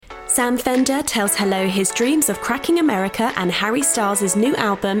Sam Fender tells Hello his dreams of cracking America, and Harry Styles' new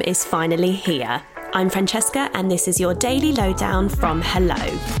album is finally here. I'm Francesca, and this is your daily lowdown from Hello.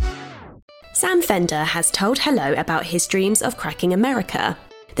 Sam Fender has told Hello about his dreams of cracking America.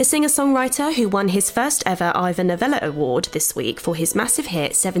 The singer-songwriter, who won his first ever Ivor Novello Award this week for his massive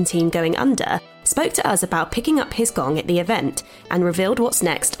hit 17 Going Under, spoke to us about picking up his gong at the event and revealed what's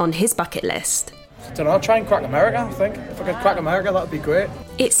next on his bucket list. I don't know, I'll try and crack America, I think. If I could crack America, that would be great.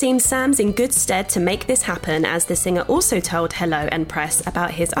 It seems Sam's in good stead to make this happen, as the singer also told Hello and Press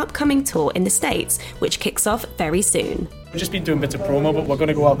about his upcoming tour in the States, which kicks off very soon. We've just been doing bits of promo, but we're going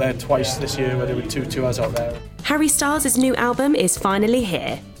to go out there twice this year. We're doing 2 tours out there. Harry Styles' new album is finally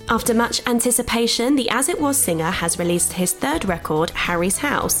here. After much anticipation, the As It Was singer has released his third record, Harry's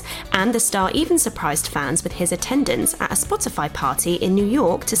House, and the star even surprised fans with his attendance at a Spotify party in New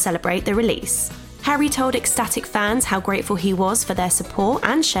York to celebrate the release. Harry told ecstatic fans how grateful he was for their support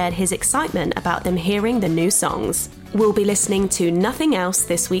and shared his excitement about them hearing the new songs. We'll be listening to Nothing Else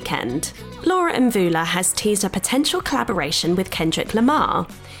this weekend. Laura Mvula has teased a potential collaboration with Kendrick Lamar.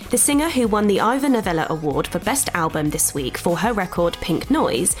 The singer, who won the Ivor Novello Award for Best Album this week for her record Pink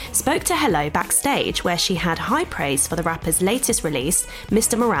Noise, spoke to Hello backstage, where she had high praise for the rapper's latest release,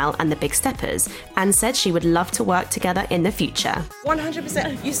 Mr. Morale and the Big Steppers, and said she would love to work together in the future.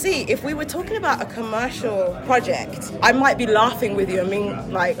 100%. You see, if we were talking about a commercial project, I might be laughing with you. I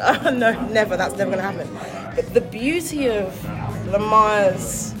mean, like, oh no, never, that's never going to happen. But the beauty of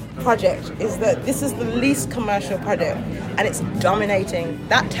Lamar's project is that this is the least commercial project and it's dominating.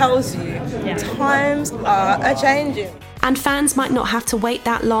 That tells you times are a-changing. And fans might not have to wait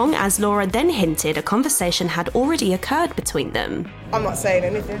that long, as Laura then hinted a conversation had already occurred between them. I'm not saying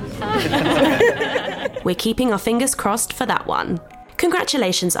anything. We're keeping our fingers crossed for that one.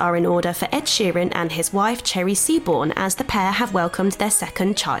 Congratulations are in order for Ed Sheeran and his wife Cherry Seaborn, as the pair have welcomed their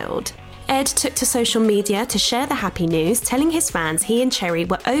second child. Ed took to social media to share the happy news, telling his fans he and Cherry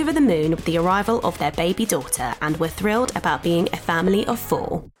were over the moon with the arrival of their baby daughter and were thrilled about being a family of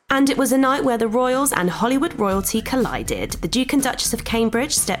 4. And it was a night where the royals and Hollywood royalty collided. The Duke and Duchess of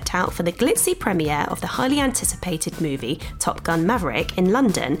Cambridge stepped out for the glitzy premiere of the highly anticipated movie Top Gun Maverick in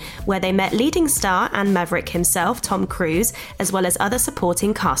London, where they met leading star and Maverick himself, Tom Cruise, as well as other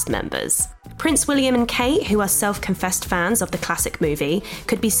supporting cast members. Prince William and Kate, who are self-confessed fans of the classic movie,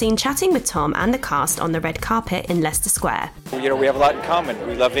 could be seen chatting with Tom and the cast on the red carpet in Leicester Square. You know, we have a lot in common.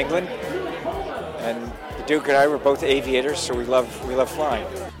 We love England, and the Duke and I were both aviators, so we love flying.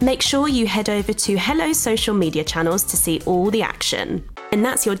 Make sure you head over to Hello's social media channels to see all the action. And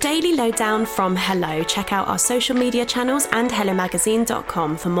that's your daily lowdown from Hello. Check out our social media channels and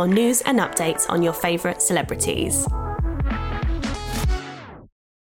hellomagazine.com for more news and updates on your favourite celebrities.